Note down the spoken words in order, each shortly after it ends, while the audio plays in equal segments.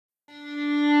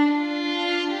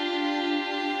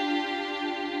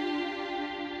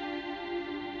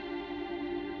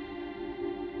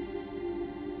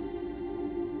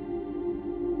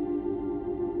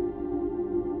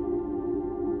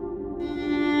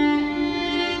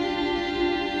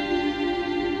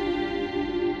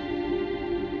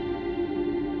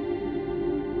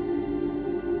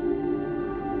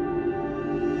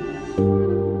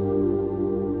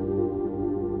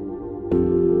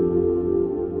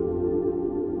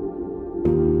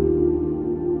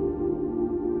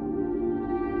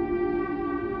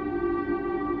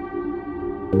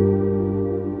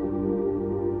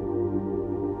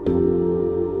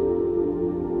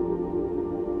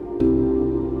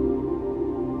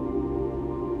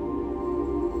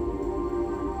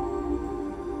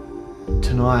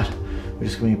tonight we're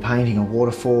just going to be painting a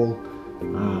waterfall.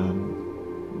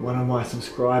 One of my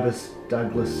subscribers,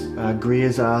 Douglas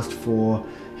Greer's, asked for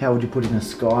how would you put in a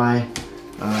sky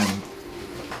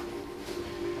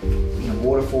in a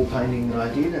waterfall painting that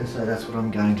I did, and so that's what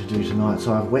I'm going to do tonight.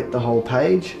 So I've wet the whole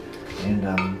page and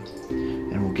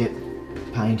we'll get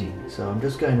painting. So I'm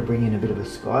just going to bring in a bit of a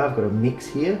sky. I've got a mix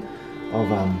here of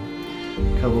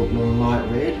cobalt blue and light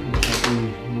red, which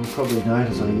you'll probably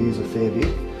notice I use a fair bit,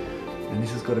 and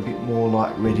this has got a bit more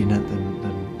light red in it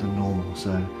than normal.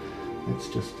 So let's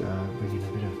just bring in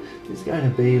a bit of, it's going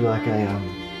to be like a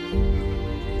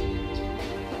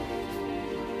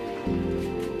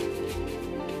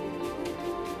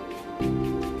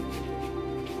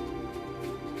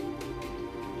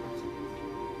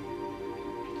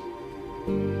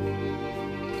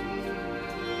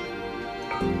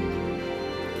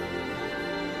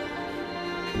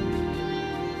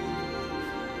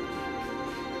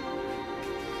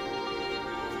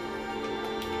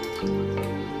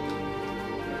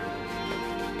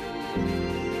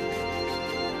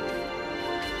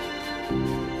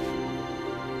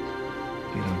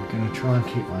I'm going to try and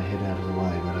keep my head out of the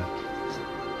way, but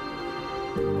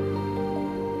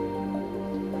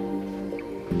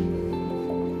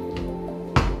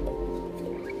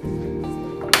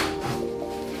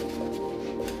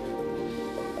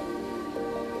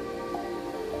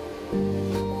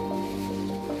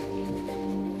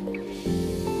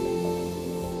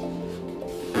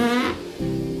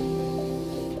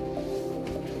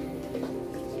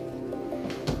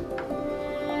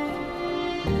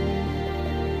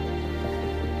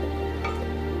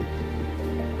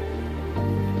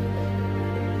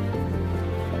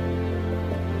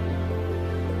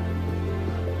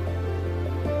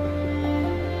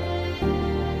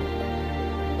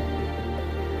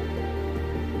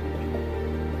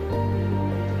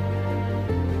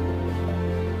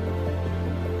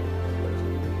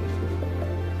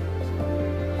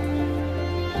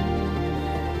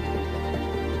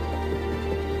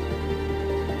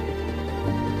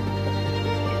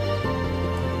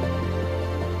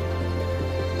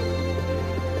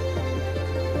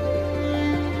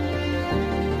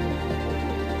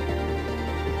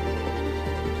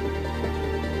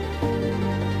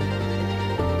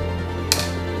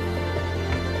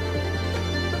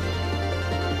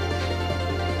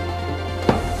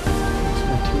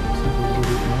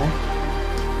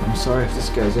I'm sorry if this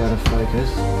goes out of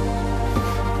focus.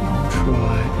 I'll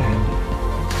try and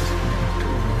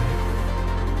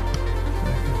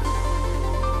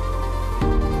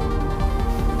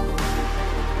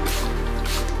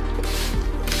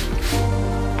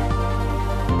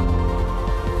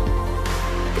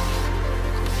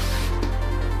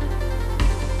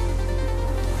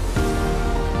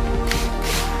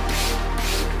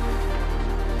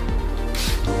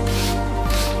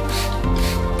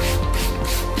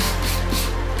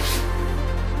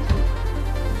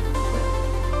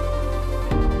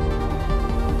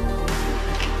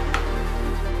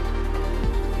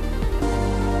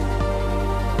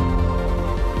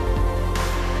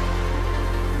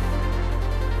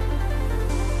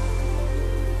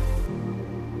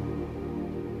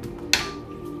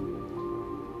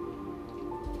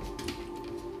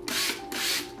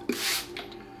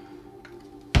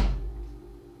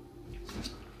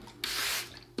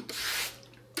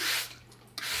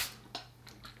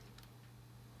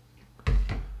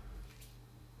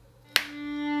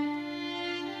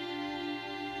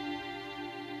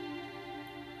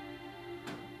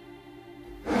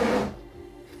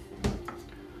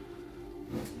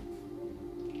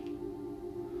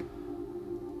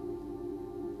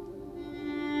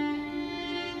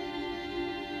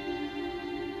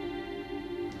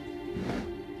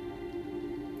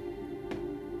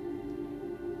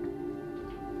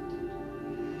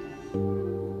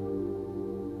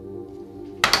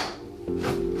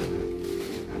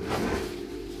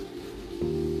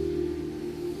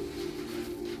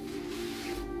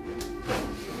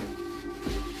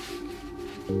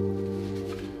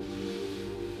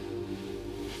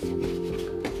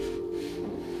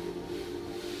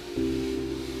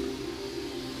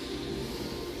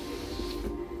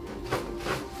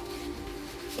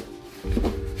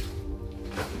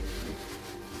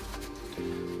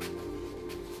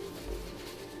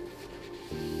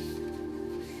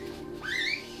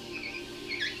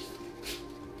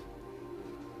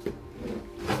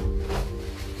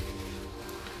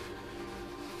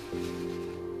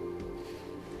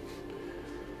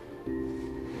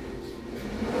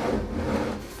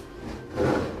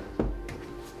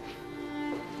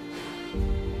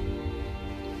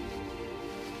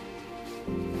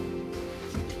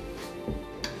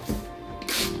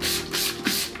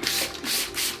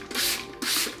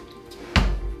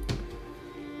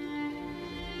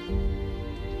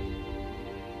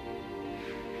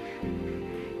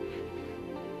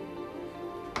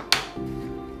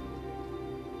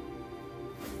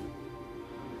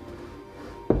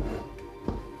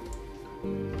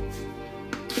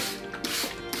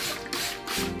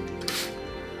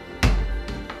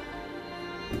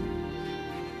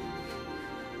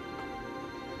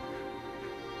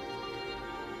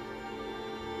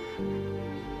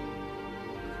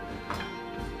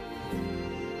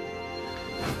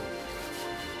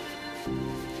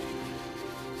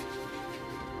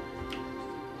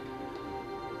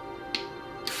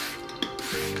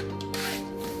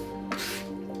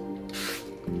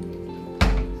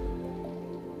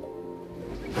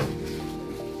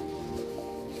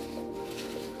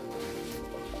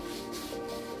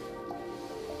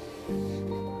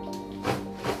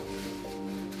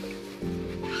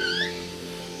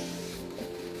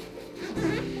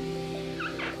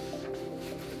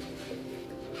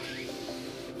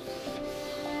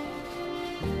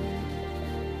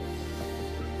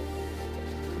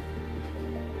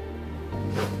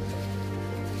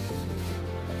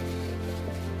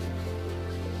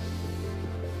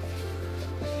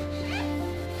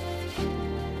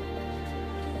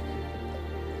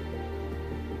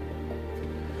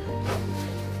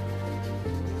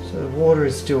So the water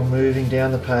is still moving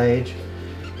down the page,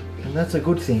 and that's a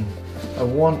good thing. I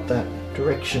want that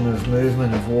direction of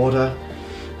movement of water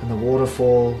and the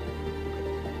waterfall.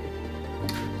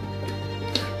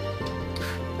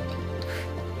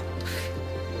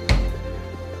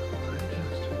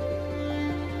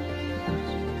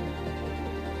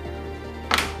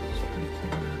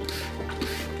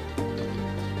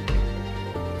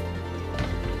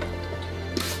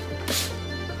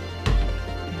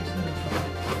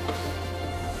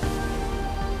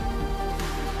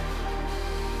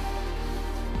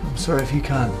 Sorry if you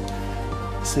can't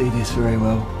see this very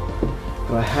well,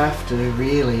 but I have to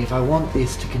really, if I want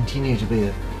this to continue to be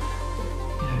a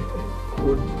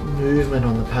good movement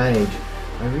on the page,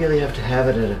 I really have to have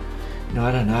it at a,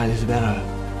 I don't know, there's about a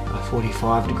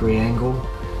 45-degree angle.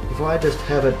 If I just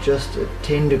have it just at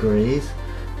 10 degrees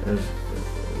of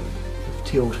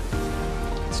tilt,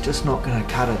 it's just not going to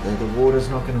cut it. The water's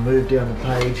not going to move down the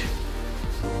page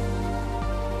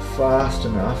fast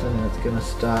enough, and then it's going to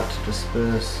start to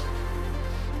disperse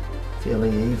fairly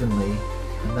evenly,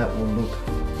 and that will look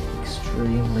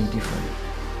extremely different.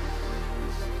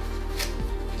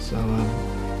 So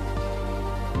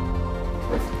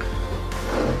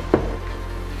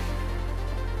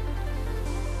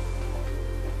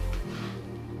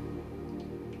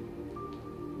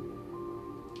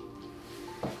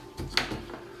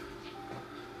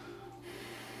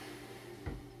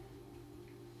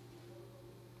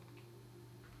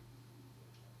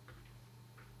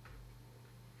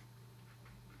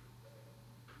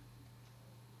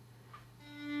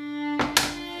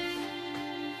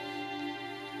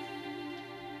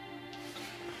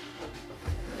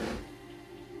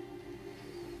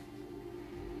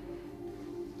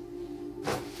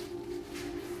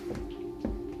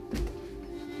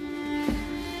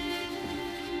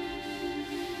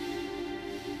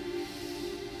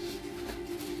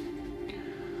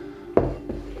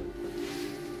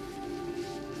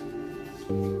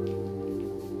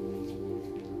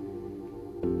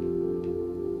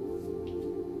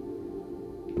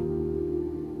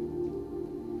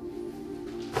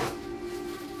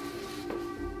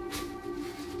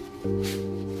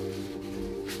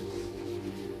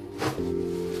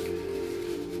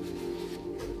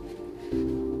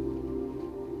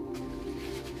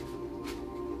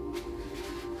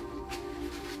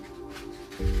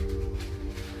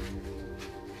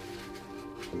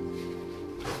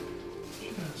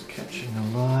just catching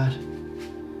the light.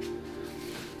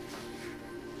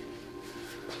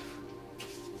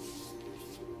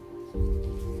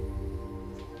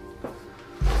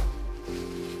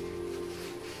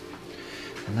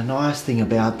 And the nice thing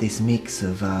about this mix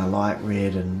of light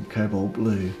red and cobalt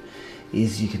blue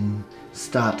is you can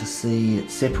start to see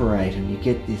it separate, and you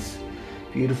get this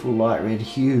beautiful light red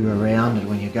hue around it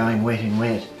when you're going wet in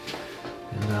wet.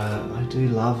 And I do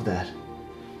love that. It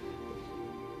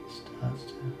starts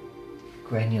to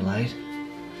granulate,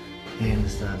 then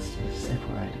starts to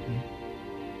separate a bit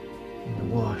in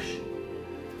the wash.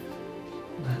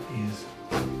 That is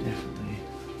definitely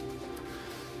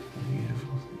a beautiful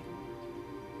thing.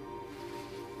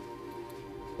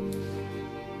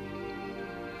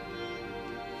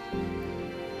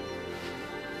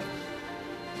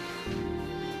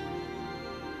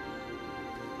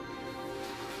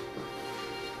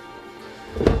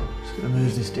 Just going to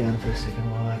move this down for a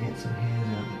second while I get some hairs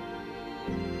out.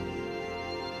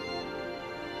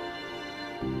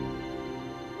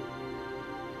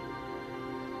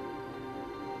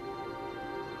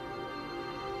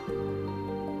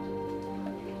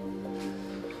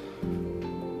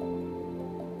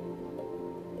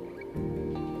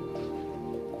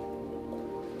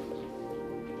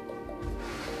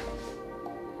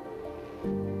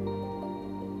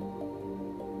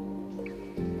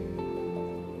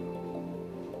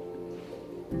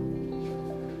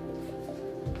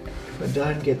 If I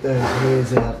don't get those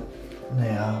hairs out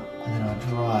now, and then I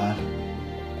dry it,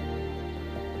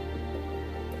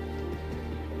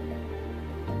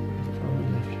 I've probably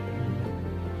left it a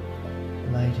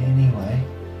bit late anyway.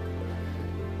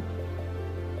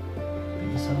 But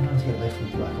you sometimes get left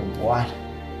with like a white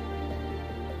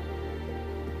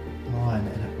line,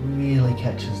 and it really really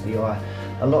catches the eye.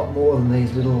 A lot more than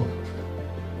these little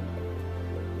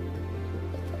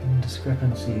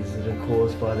discrepancies that are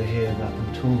caused by the hair up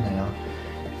until now.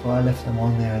 If I left them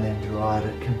on there and then dried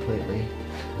it completely,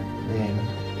 then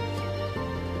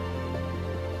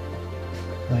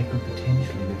they could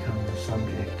potentially become the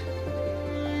subject.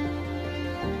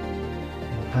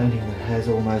 A painting that has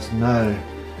almost no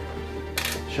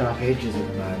sharp edges at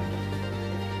the moment.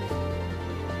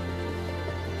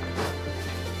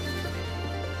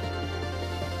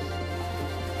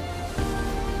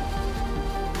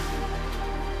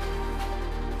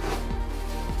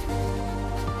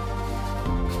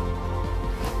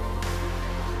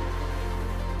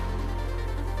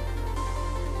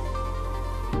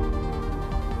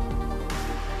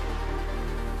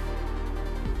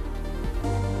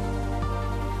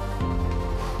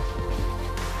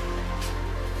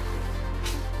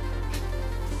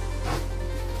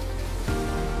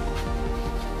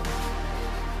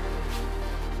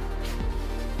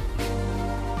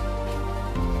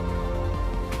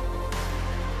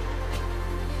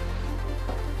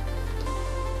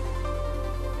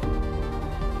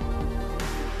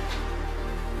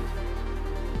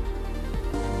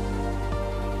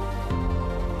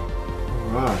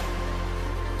 Right,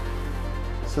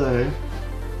 so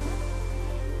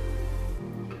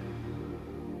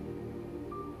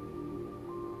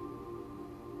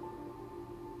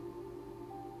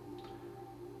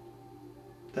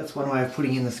that's one way of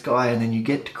putting in the sky, and then you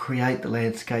get to create the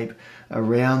landscape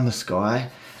around the sky,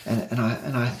 and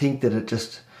I think that it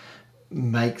just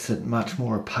makes it much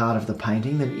more a part of the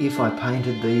painting than if I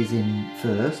painted these in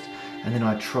first and then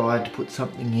I tried to put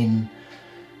something in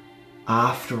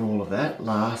after all of that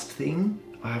last thing.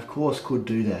 I of course could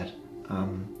do that,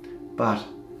 but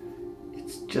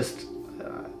it's just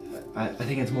I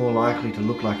think it's more likely to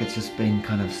look like it's just been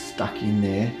kind of stuck in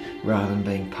there rather than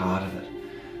being part of it.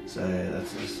 So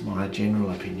that's just my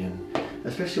general opinion.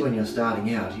 Especially when you're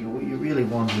starting out, you really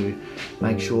want to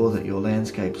make sure that your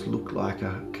landscapes look like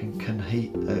a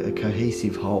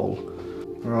cohesive whole.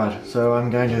 Right, so I'm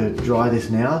going to dry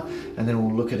this now, and then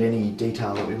we'll look at any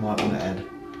detail that we might want to add.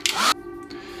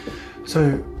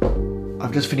 So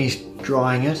I've just finished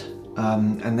drying it,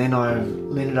 and then I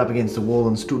leaned it up against the wall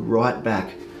and stood right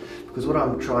back, because what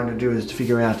I'm trying to do is to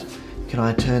figure out, can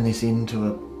I turn this into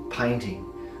a painting?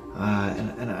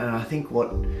 And I think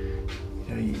what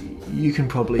you can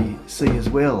probably see as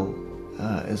well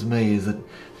as me is that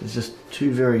there's just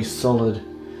two very solid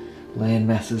land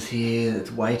masses here.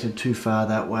 It's weighted too far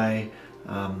that way,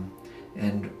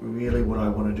 and really what I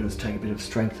want to do is take a bit of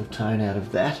strength of tone out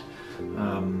of that,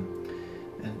 and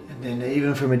then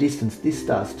even from a distance this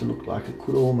starts to look like it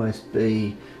could almost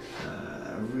be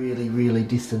a really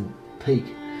distant peak.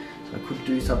 So I could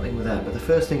do something with that, but the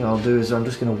first thing I'll do is I'm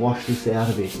just going to wash this out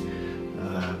a bit,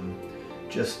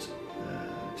 just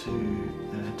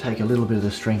to take a little bit of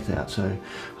the strength out. So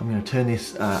I'm going to turn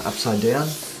this upside down.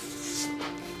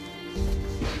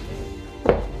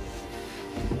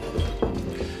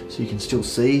 So you can still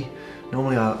see.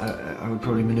 Normally I would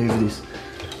probably maneuver this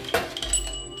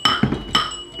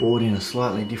board in a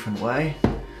slightly different way,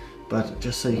 but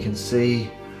just so you can see,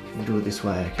 we'll do it this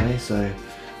way, okay? So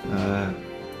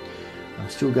I'm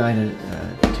still going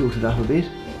to tilt it up a bit.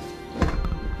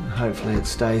 Hopefully it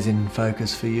stays in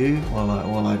focus for you.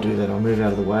 While I do that, I'll move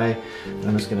out of the way, and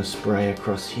I'm just going to spray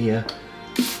across here.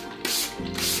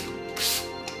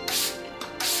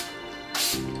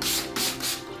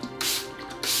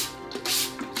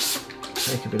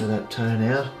 Take a bit of that tone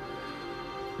out,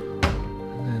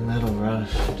 and then that'll run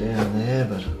down there,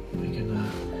 but we can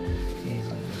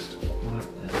easily just wipe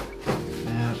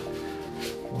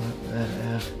that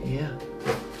out here.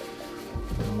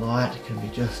 The light can be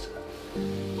just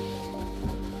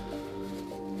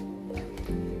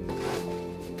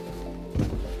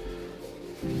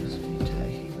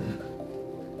taking that.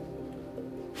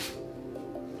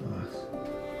 Nice.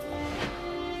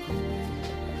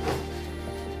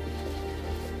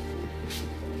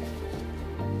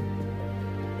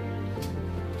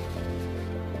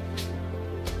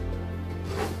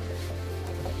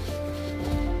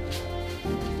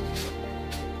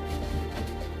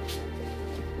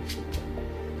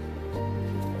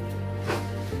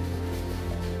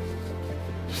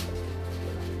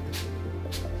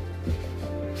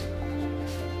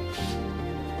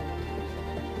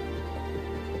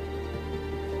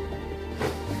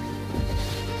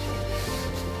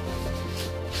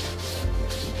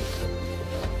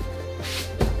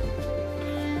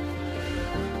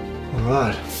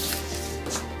 Right.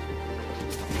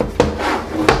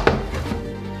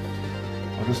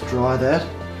 I'll just dry that.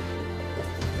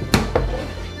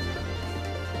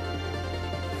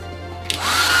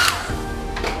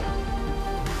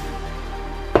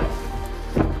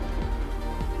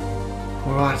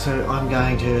 so I'm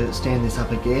going to stand this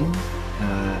up again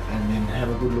and then have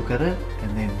a good look at it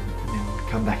and then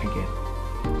come back again.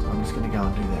 So I'm just going to go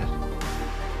and do that.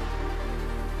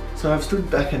 So I've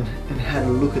stood back and had a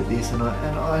look at this, and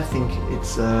I think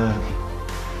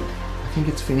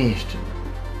it's finished.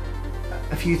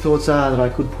 A few thoughts are that I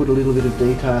could put a little bit of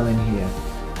detail in here,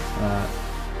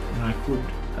 and I could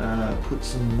put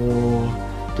some more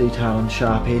detail and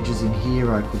sharp edges in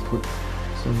here. I could put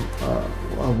some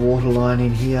a waterline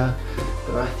in here,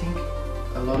 but I think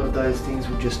a lot of those things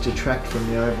would just detract from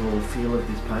the overall feel of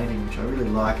this painting, which I really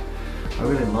like. I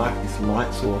really like this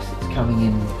light source that's coming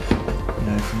in, you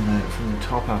know, from the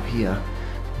top up here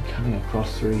and coming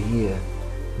across through here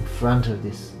in front of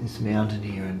this mountain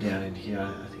here and down in here.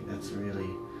 I think that's really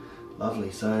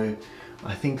lovely. So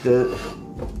I think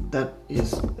that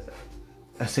is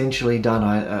essentially done.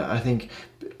 I think,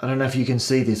 I don't know if you can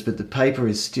see this, but the paper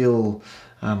is still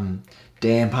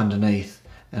damp underneath,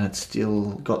 and it's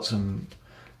still got some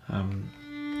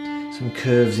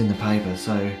curves in the paper.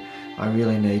 So I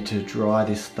really need to dry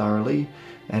this thoroughly,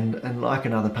 and like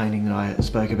another painting that I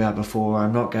spoke about before,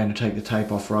 I'm not going to take the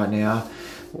tape off right now.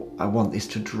 I want this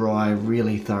to dry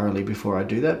really thoroughly before I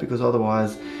do that, because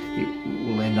otherwise it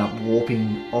will end up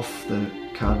warping off the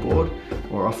cardboard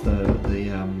or off the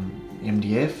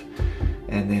MDF,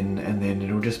 and then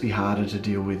it'll just be harder to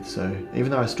deal with. So even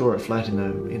though I store it flat in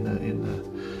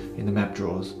the map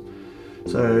drawers.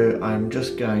 So I'm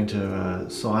just going to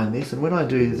sign this, and when I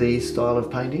do these style of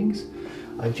paintings,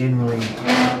 I generally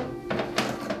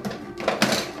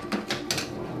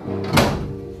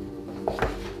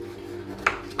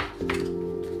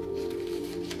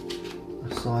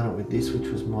sign it with this, which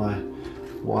was my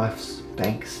wife's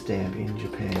bank stamp in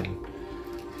Japan.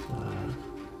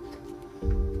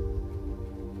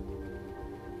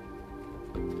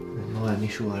 And my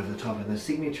initial over the top, and the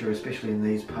signature, especially in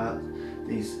these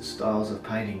styles of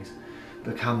paintings,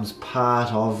 becomes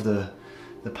part of the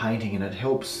painting, and it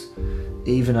helps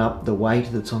even up the weight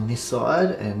that's on this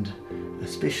side, and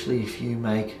especially if you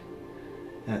make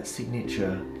that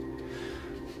signature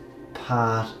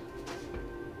part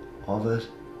of it,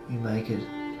 you make it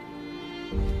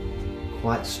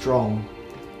quite strong.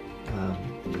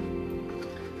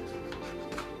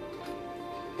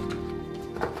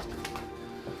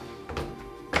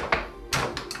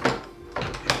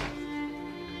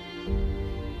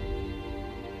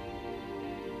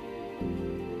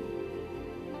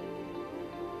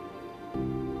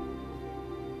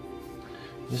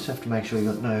 You just have to make sure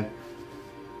you've got no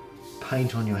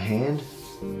paint on your hand.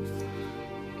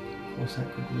 Of course, that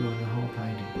could ruin the whole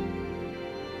painting.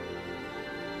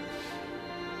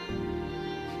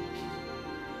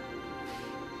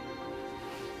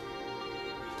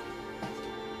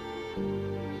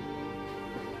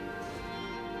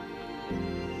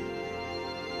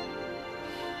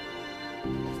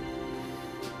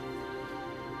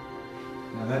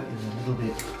 Now that is a little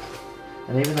bit,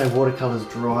 and even though watercolours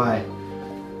dry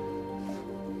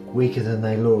weaker than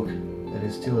they look, it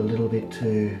is still a little bit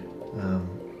too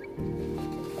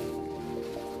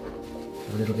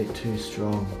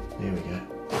strong. There we go.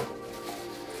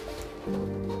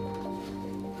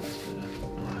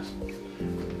 Nice.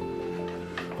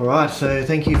 Alright, so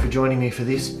thank you for joining me for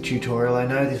this tutorial. I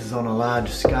know this is on a large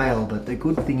scale, but the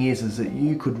good thing is that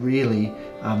you could really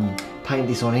paint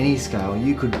this on any scale.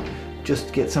 You could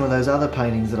just get some of those other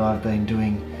paintings that I've been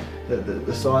doing,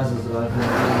 the sizes that I've been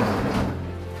doing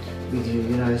with you,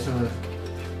 you know, some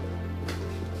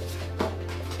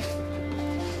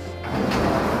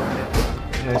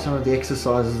of the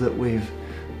exercises that we've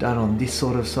done on this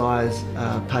sort of size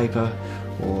paper,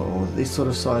 or this sort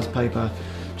of size paper,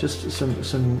 just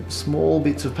some small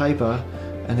bits of paper,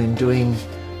 and then doing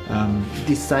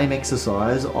this same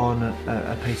exercise on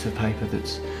a piece of paper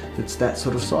that's that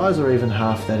sort of size, or even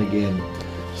half that again.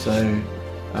 So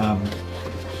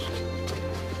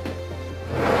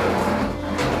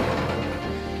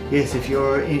yes, if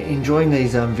you're enjoying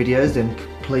these videos, then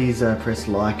please press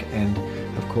like, and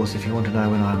of course if you want to know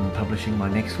when I'm publishing my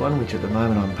next one, which at the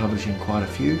moment I'm publishing quite a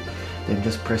few, then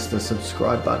just press the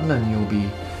subscribe button and you'll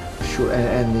be sure,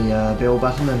 and the bell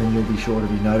button, and then you'll be sure to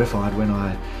be notified when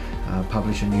I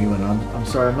publish a new one. I'm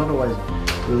sorry, I'm not always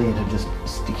really into just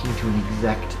sticking to an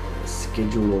exact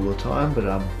schedule all the time, but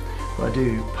I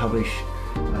do publish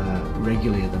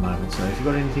regularly at the moment. So if you've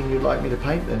got anything you'd like me to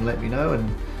paint, then let me know,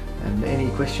 and any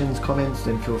questions, comments,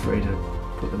 then feel free to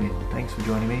put them in. Thanks for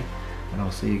joining me, and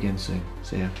I'll see you again soon.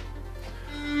 See ya.